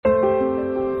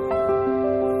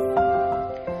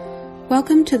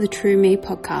Welcome to the True Me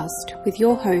podcast with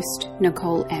your host,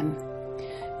 Nicole M.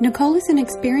 Nicole is an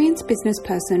experienced business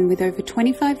person with over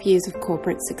 25 years of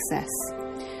corporate success.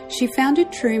 She founded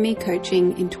True Me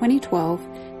Coaching in 2012,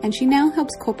 and she now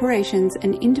helps corporations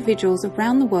and individuals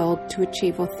around the world to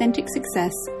achieve authentic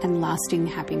success and lasting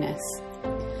happiness.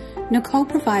 Nicole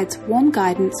provides warm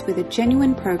guidance with a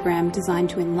genuine program designed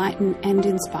to enlighten and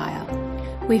inspire.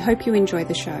 We hope you enjoy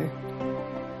the show.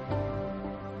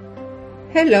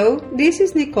 Hello, this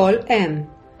is Nicole M.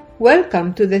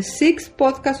 Welcome to the 6th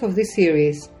podcast of this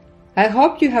series. I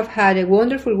hope you have had a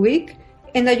wonderful week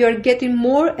and that you are getting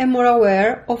more and more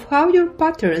aware of how your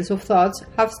patterns of thoughts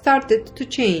have started to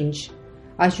change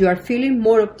as you are feeling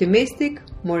more optimistic,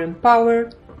 more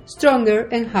empowered, stronger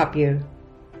and happier.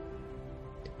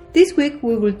 This week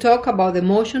we will talk about the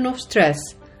emotion of stress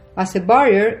as a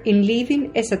barrier in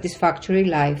living a satisfactory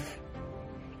life.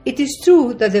 It is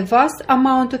true that the vast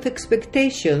amount of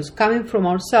expectations coming from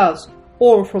ourselves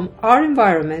or from our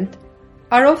environment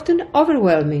are often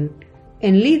overwhelming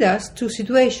and lead us to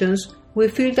situations we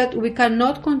feel that we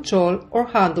cannot control or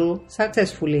handle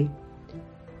successfully.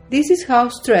 This is how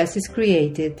stress is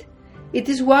created. It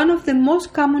is one of the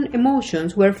most common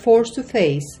emotions we are forced to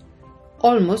face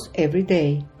almost every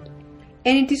day.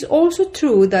 And it is also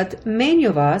true that many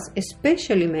of us,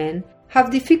 especially men, have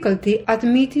difficulty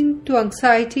admitting to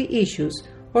anxiety issues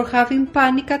or having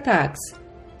panic attacks,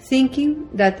 thinking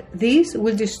that this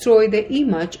will destroy the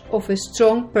image of a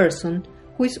strong person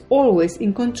who is always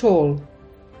in control,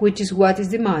 which is what is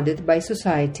demanded by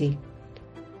society.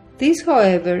 This,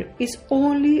 however, is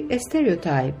only a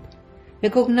stereotype.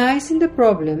 Recognizing the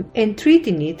problem and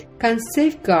treating it can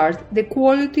safeguard the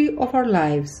quality of our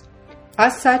lives,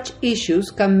 as such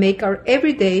issues can make our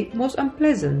everyday most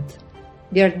unpleasant.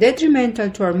 They are detrimental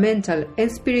to our mental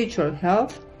and spiritual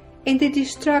health, and they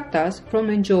distract us from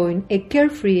enjoying a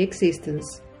carefree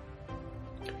existence.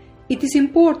 It is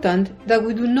important that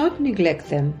we do not neglect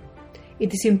them.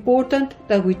 It is important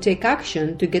that we take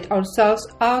action to get ourselves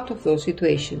out of those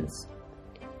situations.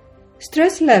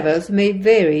 Stress levels may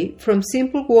vary from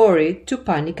simple worry to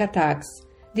panic attacks,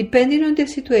 depending on the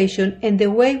situation and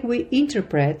the way we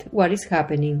interpret what is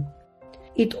happening.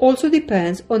 It also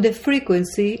depends on the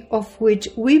frequency of which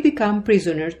we become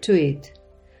prisoner to it.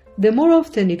 The more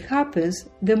often it happens,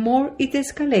 the more it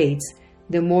escalates,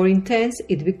 the more intense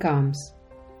it becomes.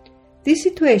 These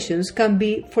situations can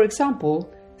be, for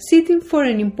example, sitting for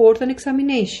an important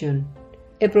examination,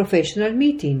 a professional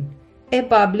meeting, a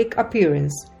public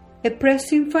appearance, a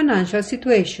pressing financial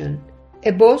situation,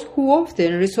 a boss who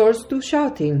often resorts to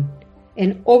shouting,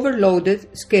 an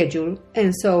overloaded schedule,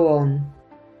 and so on.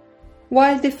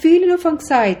 While the feeling of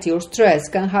anxiety or stress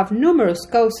can have numerous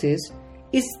causes,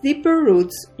 its deeper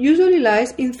roots usually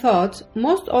lies in thoughts,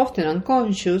 most often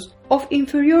unconscious, of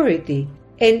inferiority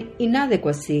and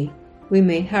inadequacy we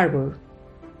may harbor.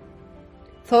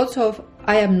 Thoughts of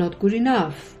 "I am not good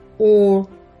enough" or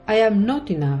 "I am not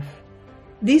enough."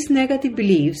 These negative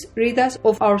beliefs rid us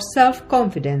of our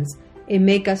self-confidence and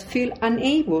make us feel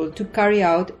unable to carry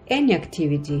out any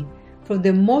activity, from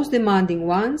the most demanding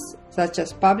ones, such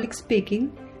as public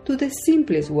speaking, to the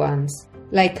simplest ones,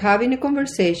 like having a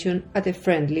conversation at a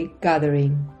friendly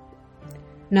gathering.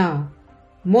 Now,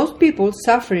 most people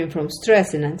suffering from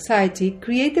stress and anxiety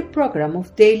create a program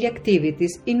of daily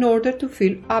activities in order to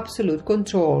feel absolute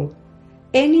control.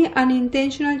 Any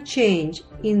unintentional change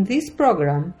in this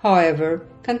program, however,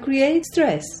 can create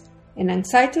stress, an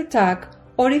anxiety attack,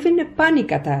 or even a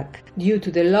panic attack due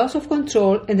to the loss of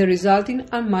control and the resulting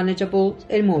unmanageable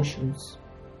emotions.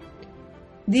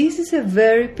 This is a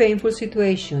very painful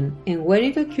situation, and when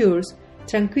it occurs,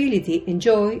 tranquility and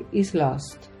joy is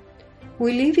lost.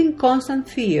 We live in constant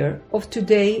fear of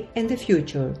today and the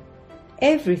future.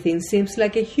 Everything seems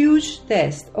like a huge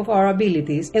test of our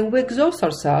abilities, and we exhaust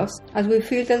ourselves as we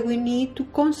feel that we need to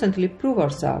constantly prove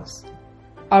ourselves.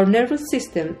 Our nervous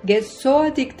system gets so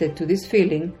addicted to this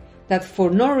feeling that for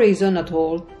no reason at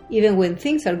all, even when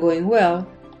things are going well,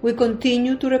 we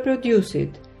continue to reproduce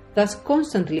it, thus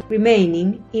constantly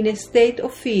remaining in a state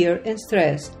of fear and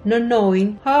stress, not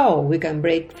knowing how we can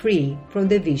break free from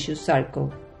the vicious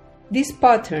cycle. This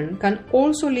pattern can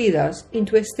also lead us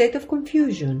into a state of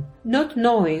confusion, not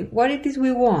knowing what it is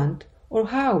we want or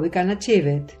how we can achieve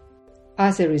it.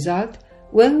 As a result,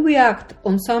 when we act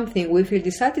on something we feel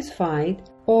dissatisfied,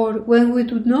 or when we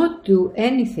do not do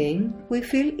anything, we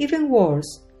feel even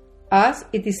worse, as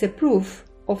it is a proof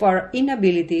of our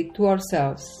inability to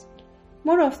ourselves.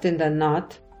 More often than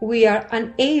not, we are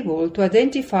unable to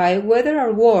identify whether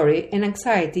our worry and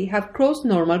anxiety have crossed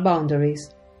normal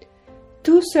boundaries.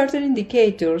 Two certain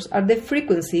indicators are the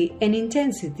frequency and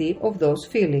intensity of those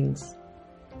feelings.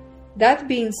 That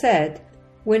being said,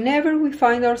 whenever we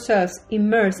find ourselves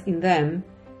immersed in them,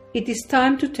 it is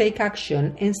time to take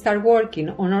action and start working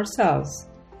on ourselves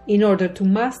in order to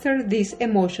master these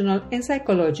emotional and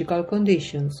psychological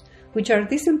conditions, which are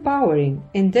disempowering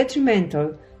and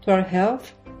detrimental to our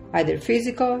health, either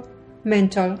physical,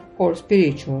 mental, or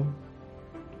spiritual.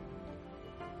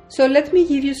 So let me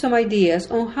give you some ideas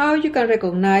on how you can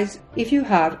recognize if you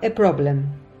have a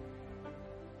problem.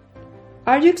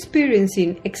 Are you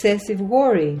experiencing excessive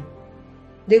worry?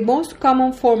 The most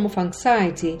common form of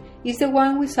anxiety is the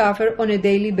one we suffer on a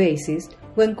daily basis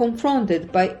when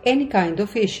confronted by any kind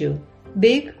of issue,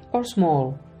 big or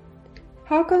small.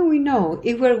 How can we know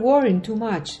if we're worrying too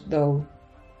much, though?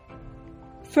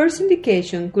 First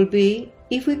indication could be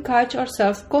if we catch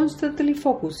ourselves constantly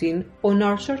focusing on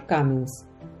our shortcomings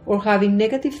or having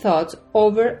negative thoughts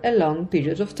over a long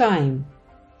period of time.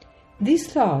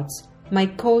 These thoughts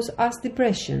might cause us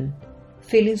depression,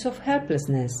 feelings of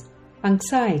helplessness,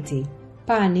 anxiety,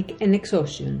 panic, and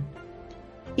exhaustion.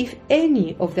 If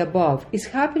any of the above is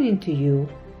happening to you,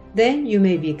 then you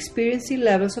may be experiencing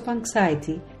levels of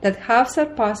anxiety that have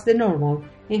surpassed the normal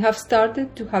and have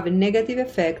started to have a negative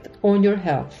effect on your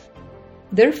health.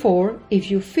 Therefore, if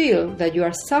you feel that you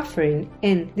are suffering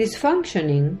and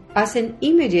dysfunctioning as an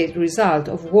immediate result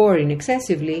of worrying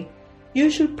excessively, you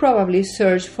should probably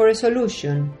search for a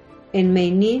solution and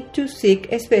may need to seek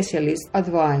a specialist's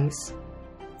advice.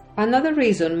 Another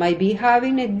reason might be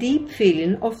having a deep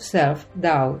feeling of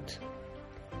self-doubt.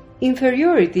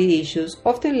 Inferiority issues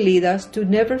often lead us to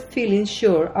never feeling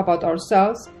sure about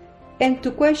ourselves and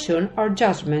to question our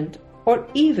judgment or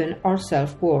even our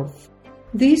self-worth.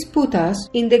 These put us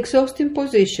in the exhausting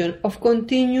position of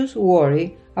continuous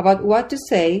worry about what to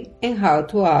say and how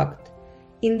to act.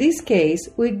 In this case,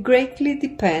 we greatly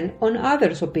depend on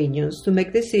others' opinions to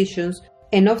make decisions,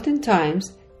 and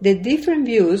oftentimes the different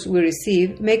views we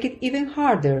receive make it even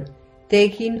harder,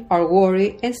 taking our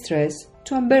worry and stress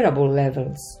to unbearable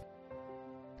levels.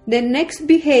 The next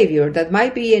behavior that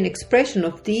might be an expression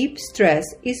of deep stress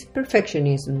is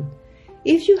perfectionism.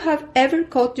 If you have ever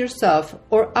caught yourself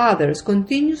or others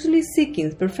continuously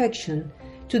seeking perfection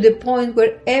to the point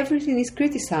where everything is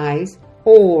criticized,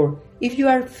 or if you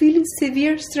are feeling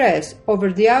severe stress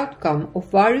over the outcome of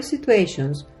various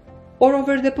situations or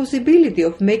over the possibility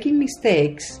of making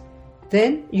mistakes,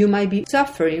 then you might be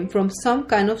suffering from some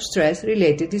kind of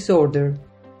stress-related disorder.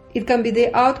 It can be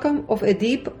the outcome of a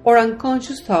deep or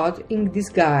unconscious thought in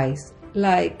disguise,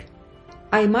 like,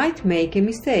 I might make a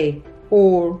mistake,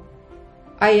 or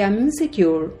I am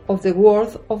insecure of the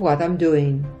worth of what I'm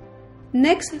doing.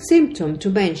 Next symptom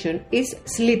to mention is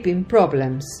sleeping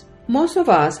problems. Most of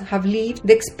us have lived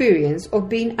the experience of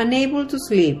being unable to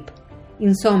sleep.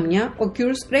 Insomnia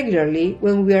occurs regularly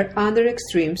when we are under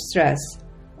extreme stress.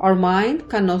 Our mind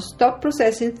cannot stop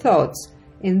processing thoughts,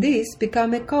 and this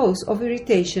becomes a cause of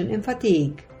irritation and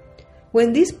fatigue.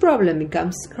 When this problem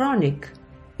becomes chronic,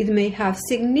 it may have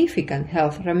significant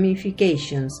health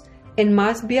ramifications and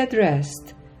must be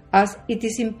addressed, as it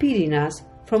is impeding us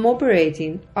from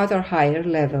operating at a higher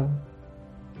level.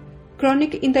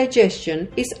 Chronic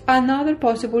indigestion is another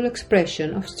possible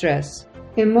expression of stress.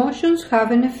 Emotions have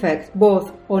an effect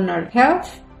both on our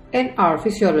health and our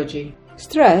physiology.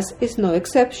 Stress is no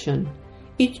exception.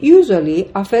 It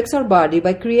usually affects our body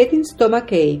by creating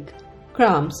stomachache,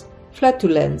 cramps,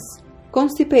 flatulence,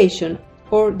 constipation,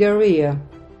 or diarrhea,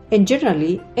 and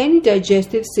generally any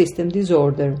digestive system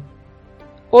disorder.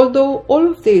 Although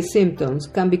all of these symptoms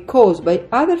can be caused by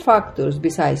other factors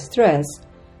besides stress,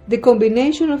 the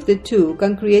combination of the two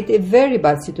can create a very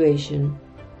bad situation.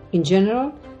 In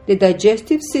general, the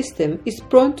digestive system is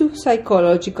prone to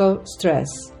psychological stress.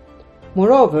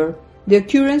 Moreover, the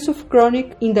occurrence of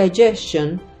chronic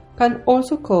indigestion can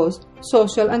also cause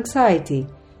social anxiety,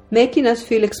 making us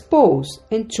feel exposed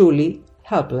and truly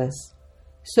helpless.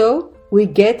 So, we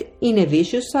get in a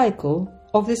vicious cycle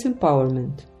of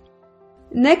disempowerment.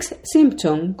 Next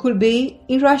symptom could be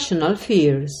irrational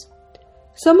fears.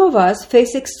 Some of us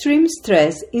face extreme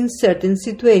stress in certain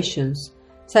situations,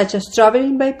 such as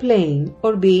traveling by plane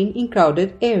or being in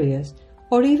crowded areas,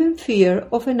 or even fear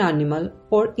of an animal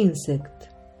or insect.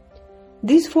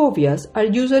 These phobias are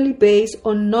usually based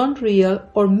on non-real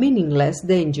or meaningless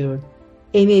danger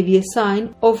and may be a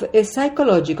sign of a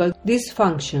psychological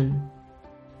dysfunction.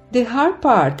 The hard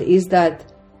part is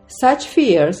that such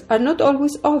fears are not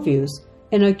always obvious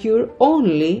and occur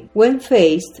only when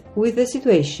faced with the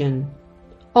situation.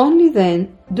 Only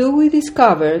then do we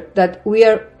discover that we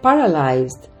are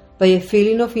paralyzed by a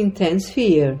feeling of intense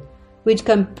fear, which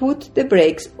can put the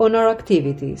brakes on our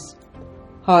activities.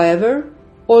 However,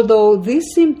 although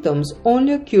these symptoms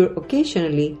only occur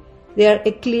occasionally, they are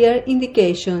a clear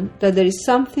indication that there is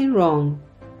something wrong,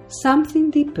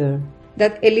 something deeper,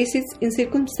 that elicits in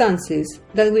circumstances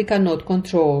that we cannot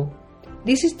control.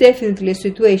 This is definitely a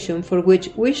situation for which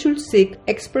we should seek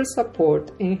expert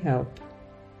support and help.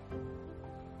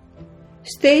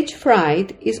 Stage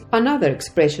fright is another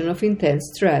expression of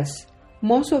intense stress.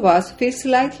 Most of us feel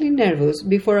slightly nervous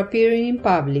before appearing in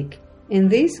public, and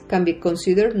this can be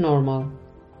considered normal.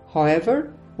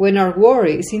 However, when our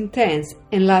worry is intense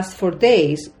and lasts for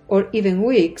days or even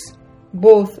weeks,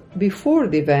 both before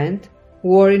the event,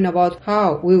 worrying about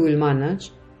how we will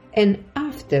manage, and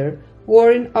after,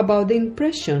 worrying about the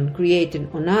impression created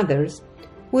on others,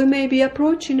 we may be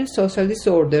approaching a social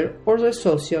disorder or a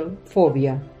social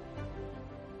phobia.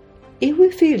 If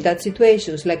we feel that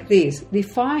situations like this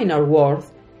define our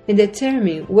worth and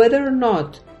determine whether or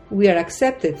not we are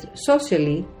accepted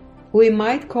socially, we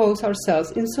might cause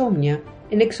ourselves insomnia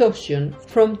and exhaustion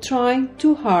from trying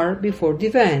too hard before the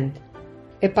event,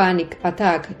 a panic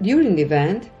attack during the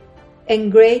event,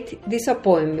 and great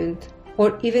disappointment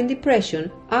or even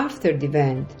depression after the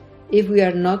event if we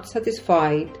are not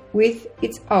satisfied with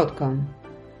its outcome.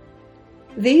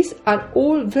 These are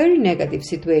all very negative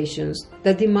situations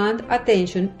that demand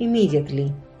attention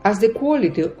immediately, as the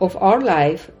quality of our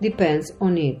life depends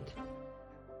on it.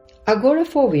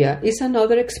 Agoraphobia is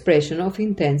another expression of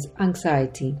intense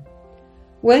anxiety.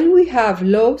 When we have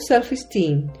low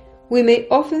self-esteem, we may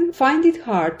often find it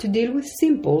hard to deal with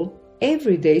simple,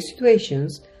 everyday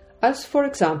situations, as for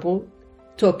example,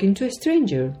 talking to a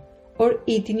stranger, or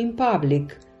eating in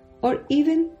public, or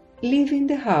even leaving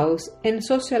the house and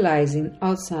socializing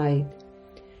outside.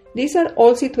 These are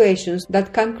all situations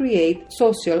that can create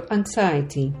social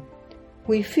anxiety.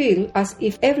 We feel as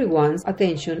if everyone's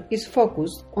attention is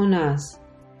focused on us,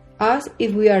 as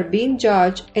if we are being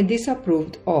judged and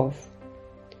disapproved of.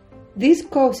 This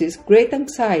causes great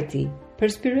anxiety,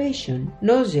 perspiration,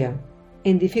 nausea,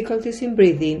 and difficulties in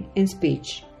breathing and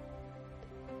speech.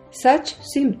 Such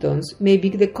symptoms may be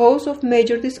the cause of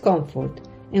major discomfort,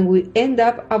 and we end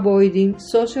up avoiding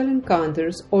social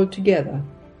encounters altogether,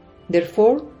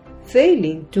 therefore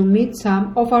failing to meet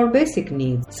some of our basic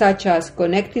needs, such as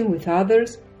connecting with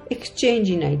others,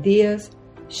 exchanging ideas,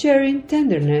 sharing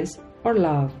tenderness or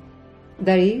love.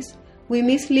 That is, we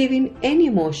miss living any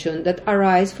emotion that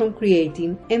arises from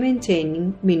creating and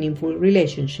maintaining meaningful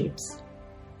relationships.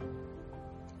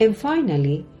 And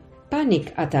finally,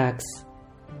 panic attacks.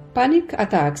 Panic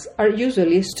attacks are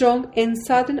usually a strong and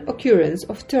sudden occurrence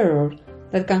of terror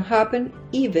that can happen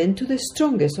even to the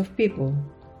strongest of people.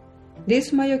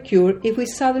 This may occur if we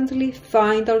suddenly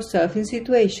find ourselves in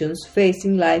situations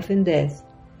facing life and death,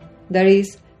 that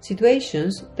is,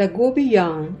 situations that go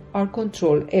beyond our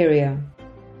control area.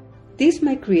 This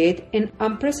may create an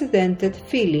unprecedented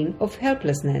feeling of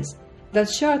helplessness that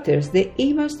shatters the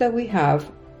image that we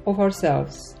have of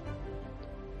ourselves.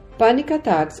 Panic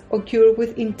attacks occur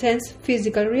with intense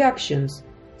physical reactions,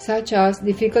 such as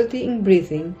difficulty in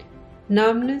breathing,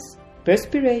 numbness,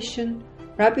 perspiration,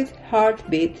 rapid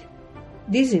heartbeat,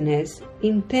 dizziness,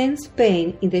 intense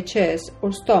pain in the chest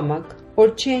or stomach, or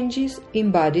changes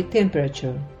in body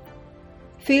temperature.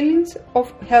 Feelings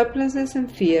of helplessness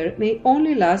and fear may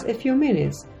only last a few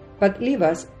minutes, but leave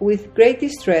us with great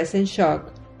distress and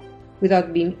shock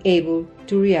without being able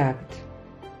to react.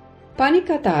 Panic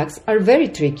attacks are very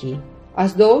tricky,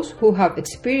 as those who have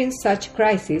experienced such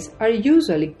crises are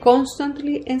usually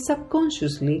constantly and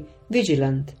subconsciously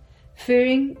vigilant,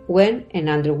 fearing when and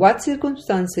under what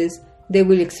circumstances they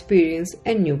will experience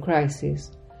a new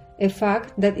crisis, a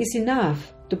fact that is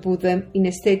enough to put them in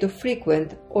a state of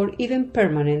frequent or even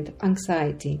permanent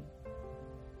anxiety.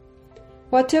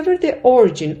 Whatever the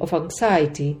origin of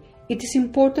anxiety, it is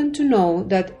important to know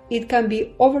that it can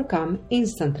be overcome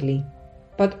instantly,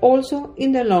 but also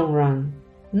in the long run,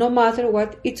 no matter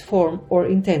what its form or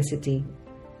intensity.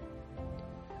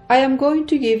 I am going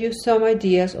to give you some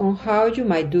ideas on how you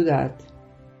might do that.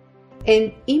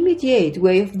 An immediate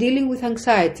way of dealing with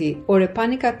anxiety or a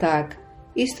panic attack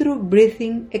is through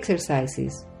breathing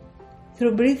exercises.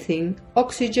 Through breathing,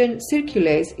 oxygen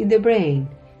circulates in the brain,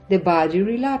 the body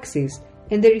relaxes,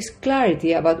 and there is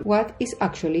clarity about what is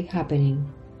actually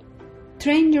happening.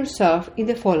 Train yourself in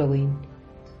the following.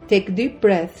 Take deep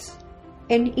breaths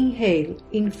and inhale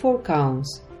in 4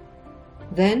 counts.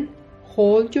 Then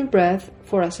hold your breath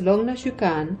for as long as you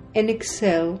can and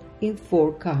exhale in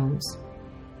 4 counts.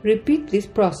 Repeat this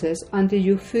process until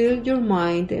you feel your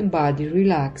mind and body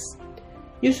relax.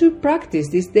 You should practice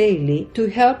this daily to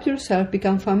help yourself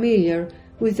become familiar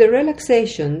with the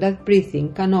relaxation that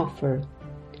breathing can offer.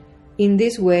 In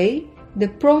this way, the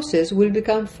process will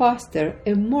become faster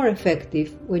and more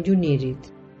effective when you need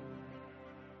it.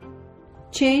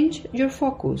 change your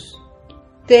focus.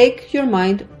 Take your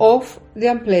mind off the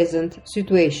unpleasant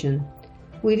situation.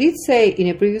 We did say in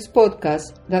a previous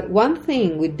podcast that one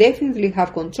thing we definitely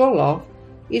have control of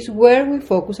is where we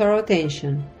focus our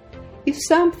attention. If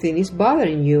something is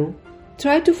bothering you,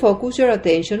 try to focus your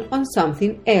attention on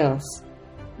something else.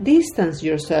 Distance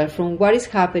yourself from what is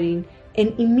happening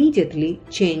and immediately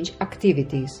change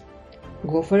activities.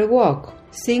 Go for a walk,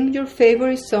 sing your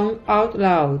favorite song out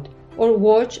loud, or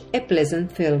watch a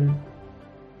pleasant film.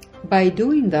 By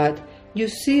doing that, you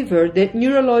sever the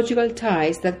neurological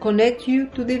ties that connect you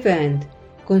to the event,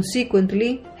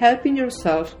 consequently helping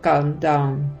yourself calm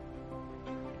down.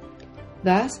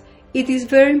 Thus, it is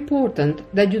very important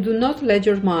that you do not let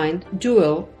your mind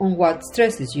dwell on what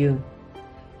stresses you.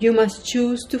 You must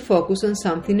choose to focus on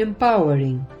something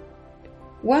empowering.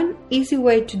 One easy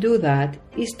way to do that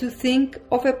is to think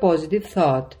of a positive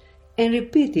thought and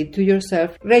repeat it to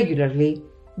yourself regularly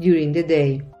during the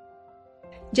day.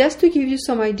 Just to give you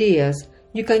some ideas,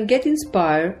 you can get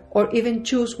inspired or even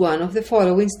choose one of the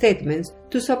following statements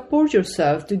to support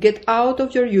yourself to get out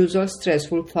of your usual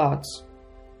stressful thoughts.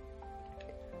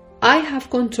 I have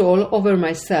control over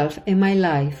myself and my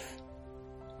life.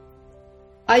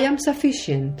 I am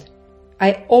sufficient.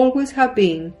 I always have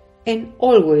been and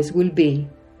always will be.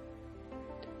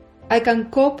 I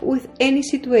can cope with any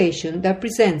situation that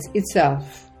presents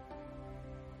itself.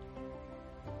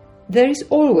 There is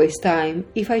always time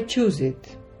if I choose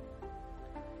it.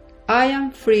 I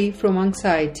am free from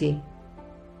anxiety.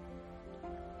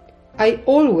 I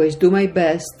always do my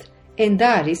best, and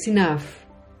that is enough.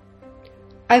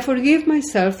 I forgive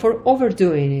myself for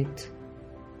overdoing it.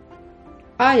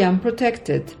 I am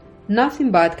protected.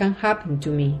 Nothing bad can happen to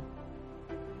me.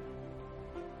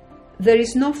 There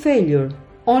is no failure,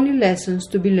 only lessons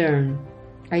to be learned.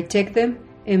 I take them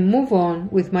and move on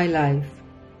with my life.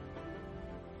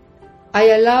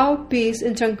 I allow peace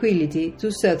and tranquility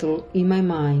to settle in my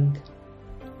mind.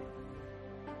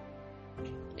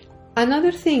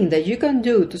 Another thing that you can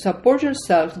do to support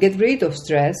yourself get rid of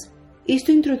stress is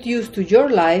to introduce to your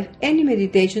life any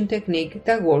meditation technique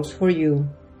that works for you.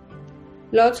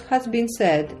 Lots has been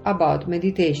said about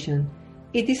meditation.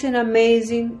 It is an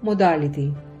amazing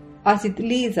modality, as it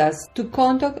leads us to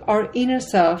contact our inner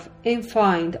self and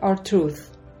find our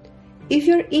truth. If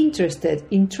you're interested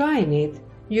in trying it,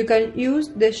 you can use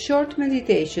the short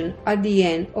meditation at the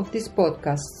end of this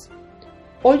podcast.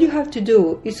 All you have to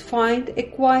do is find a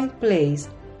quiet place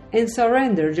and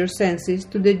surrender your senses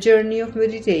to the journey of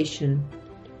meditation,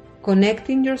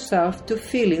 connecting yourself to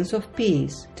feelings of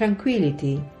peace,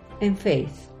 tranquility, and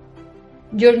faith.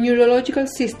 Your neurological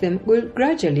system will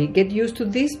gradually get used to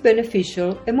these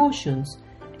beneficial emotions,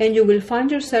 and you will find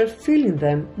yourself feeling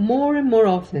them more and more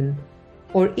often,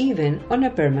 or even on a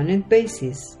permanent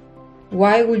basis.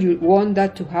 Why would you want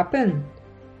that to happen?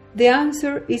 The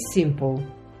answer is simple.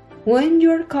 When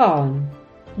you are calm,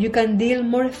 you can deal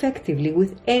more effectively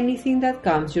with anything that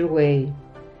comes your way.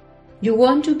 You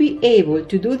want to be able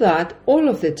to do that all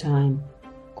of the time.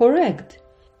 Correct.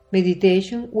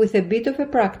 Meditation with a bit of a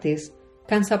practice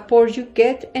can support you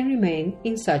get and remain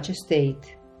in such a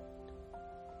state.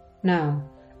 Now,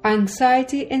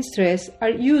 anxiety and stress are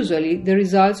usually the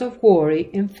results of worry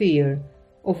and fear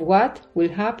of what will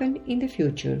happen in the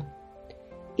future.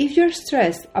 If you're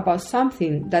stressed about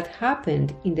something that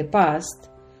happened in the past,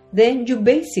 then you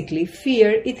basically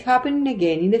fear it happening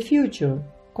again in the future.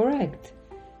 Correct.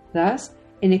 Thus,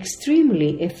 an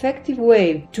extremely effective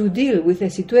way to deal with a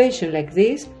situation like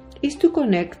this is to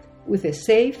connect with a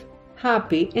safe,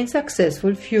 happy, and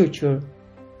successful future.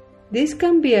 This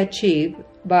can be achieved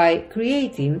by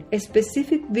creating a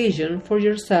specific vision for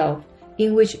yourself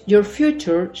in which your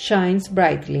future shines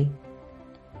brightly.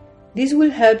 This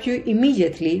will help you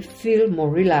immediately feel more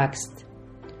relaxed.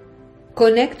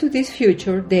 Connect to this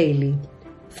future daily.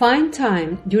 Find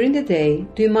time during the day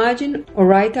to imagine or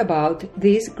write about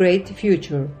this great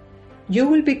future. You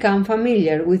will become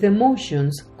familiar with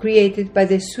emotions created by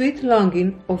the sweet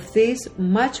longing of this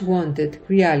much-wanted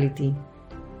reality.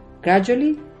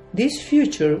 Gradually, this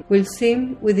future will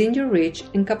seem within your reach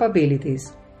and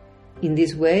capabilities. In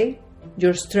this way,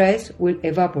 your stress will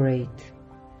evaporate.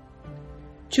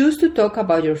 Choose to talk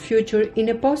about your future in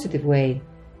a positive way,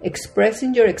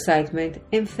 expressing your excitement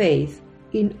and faith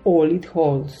in all it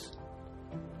holds.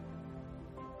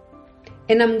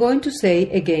 And I'm going to say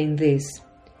again this.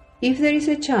 If there is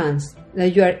a chance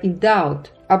that you are in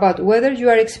doubt about whether you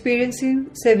are experiencing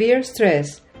severe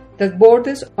stress that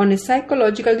borders on a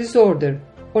psychological disorder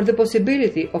or the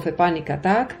possibility of a panic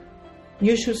attack,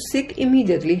 you should seek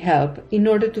immediately help in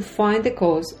order to find the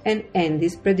cause and end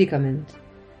this predicament.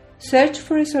 Search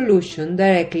for a solution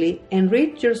directly and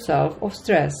rid yourself of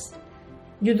stress.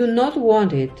 You do not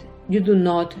want it. You do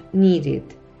not need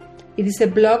it. It is a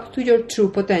block to your true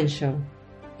potential.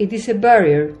 It is a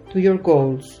barrier to your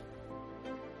goals.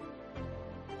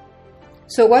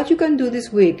 So what you can do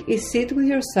this week is sit with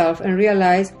yourself and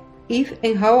realize if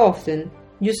and how often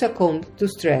you succumb to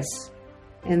stress.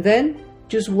 And then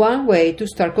choose one way to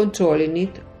start controlling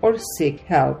it or seek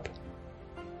help.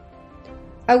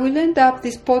 I will end up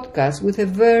this podcast with a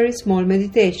very small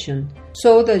meditation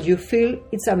so that you feel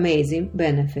its amazing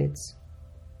benefits.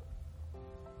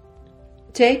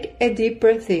 Take a deep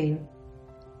breath in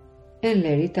and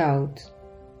let it out.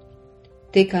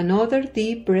 Take another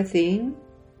deep breath in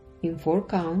 4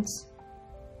 counts.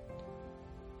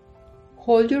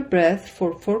 Hold your breath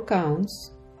for 4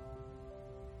 counts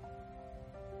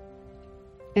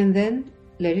and then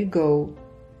let it go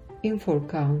in 4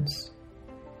 counts.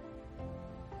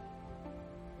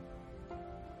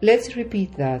 Let's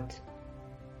repeat that.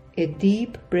 A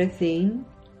deep breath in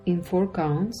 4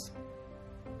 counts.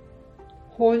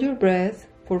 Hold your breath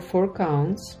for 4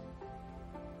 counts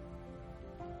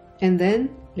and then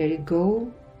let it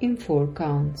go in 4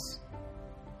 counts.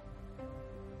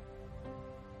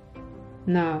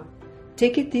 Now,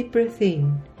 take a deep breath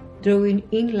in, drawing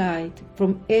in light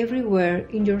from everywhere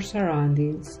in your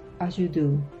surroundings as you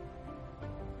do.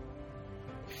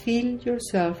 Fill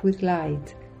yourself with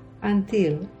light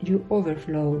until you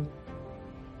overflow.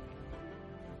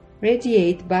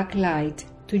 Radiate back light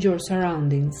to your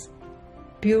surroundings,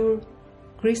 pure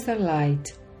crystal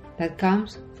light that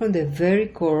comes from the very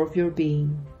core of your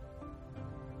being.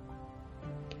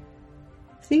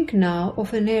 Think now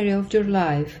of an area of your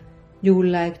life you would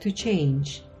like to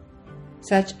change,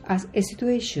 such as a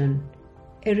situation,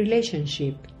 a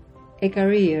relationship, a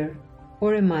career,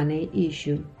 or a money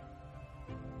issue.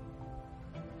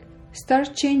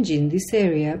 Start changing this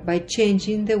area by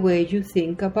changing the way you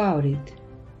think about it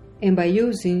and by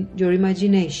using your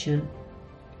imagination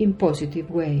in positive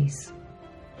ways.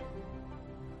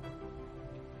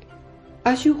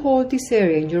 As you hold this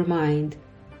area in your mind,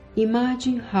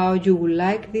 imagine how you would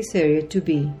like this area to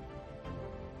be.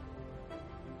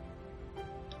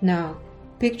 Now,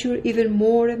 picture even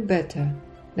more and better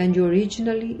than you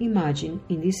originally imagined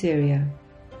in this area.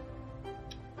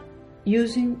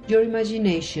 Using your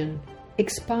imagination,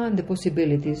 expand the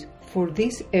possibilities for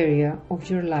this area of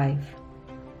your life.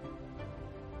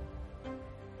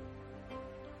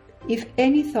 If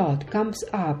any thought comes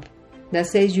up that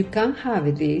says you can't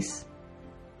have this,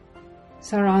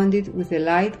 surround it with the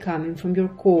light coming from your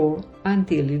core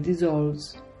until it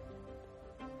dissolves.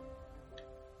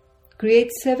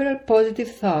 Create several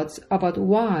positive thoughts about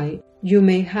why you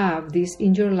may have this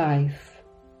in your life.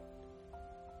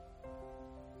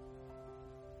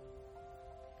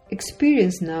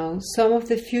 Experience now some of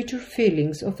the future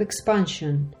feelings of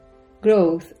expansion,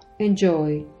 growth, and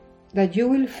joy that you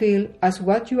will feel as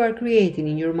what you are creating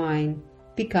in your mind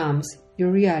becomes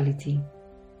your reality.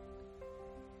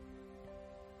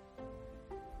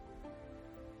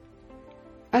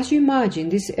 As you imagine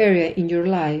this area in your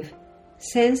life,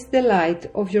 sense the light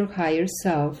of your higher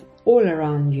self all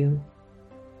around you,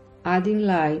 adding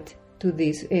light to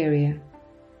this area.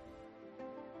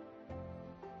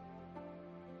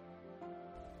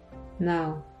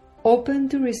 Now, open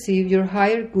to receive your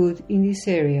higher good in this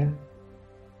area.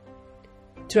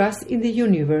 Trust in the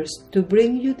universe to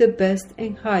bring you the best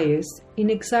and highest in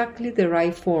exactly the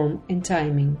right form and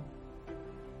timing.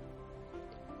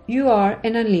 You are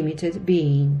an unlimited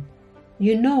being.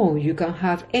 You know you can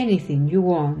have anything you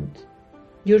want.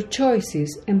 Your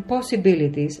choices and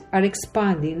possibilities are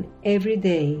expanding every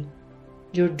day.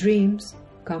 Your dreams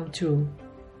come true.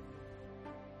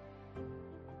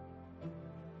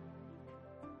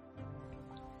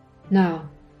 Now,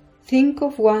 think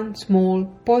of one small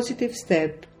positive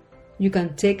step you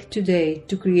can take today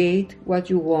to create what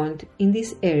you want in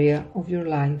this area of your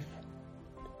life.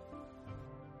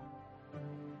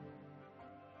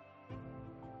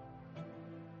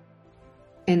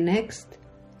 And next,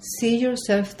 see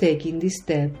yourself taking this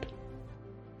step.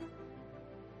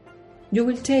 You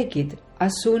will take it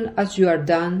as soon as you are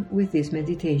done with this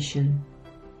meditation.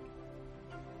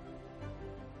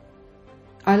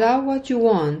 Allow what you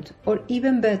want, or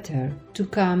even better, to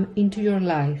come into your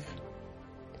life.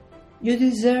 You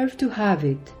deserve to have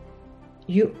it.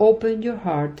 You open your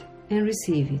heart and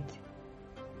receive it.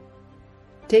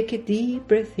 Take a deep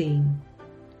breath in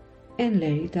and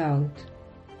let it out.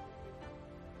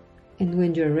 And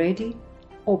when you're ready,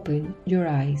 open your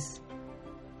eyes.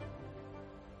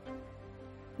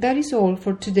 That is all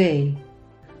for today.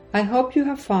 I hope you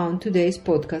have found today's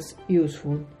podcast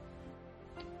useful.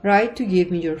 write to give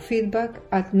me your feedback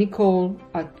at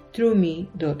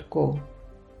nicole@trueme.co.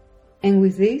 And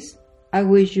with this, I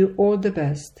wish you all the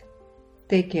best.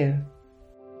 Take care.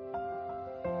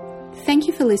 Thank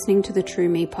you for listening to the True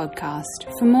Me podcast.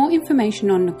 For more information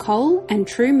on Nicole and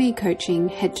True Me coaching,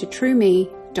 head to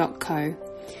trueme.co.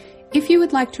 If you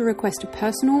would like to request a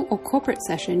personal or corporate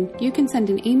session, you can send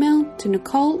an email to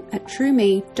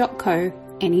nicole@trueme.co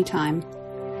anytime.